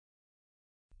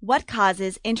What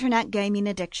causes Internet gaming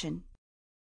addiction?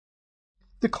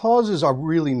 The causes are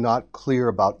really not clear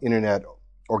about Internet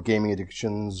or gaming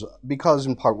addictions because,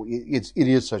 in part, it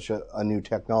is such a new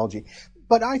technology.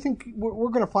 But I think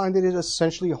we're going to find that it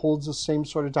essentially holds the same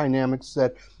sort of dynamics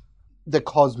that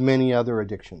cause many other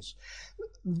addictions.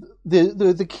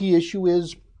 The key issue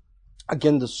is,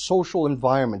 again, the social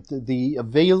environment, the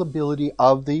availability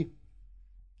of the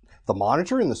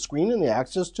monitor and the screen and the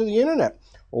access to the internet,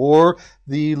 or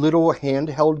the little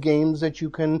handheld games that you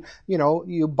can,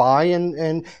 you buy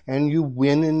and you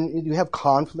win, and you have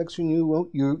conflicts, and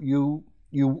you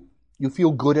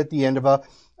feel good at the end of a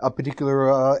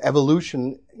particular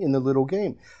evolution in the little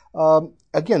game.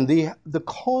 Again, the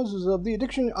causes of the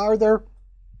addiction are there.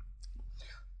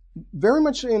 Very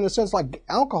much in a sense like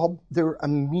alcohol, they're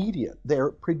immediate,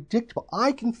 they're predictable.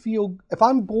 I can feel, if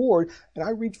I'm bored and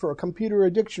I reach for a computer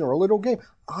addiction or a little game,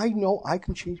 I know I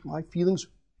can change my feelings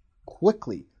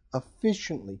quickly,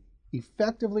 efficiently,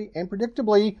 effectively, and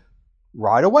predictably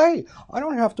right away. I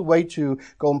don't have to wait to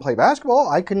go and play basketball.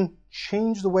 I can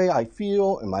change the way I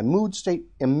feel and my mood state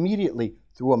immediately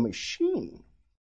through a machine.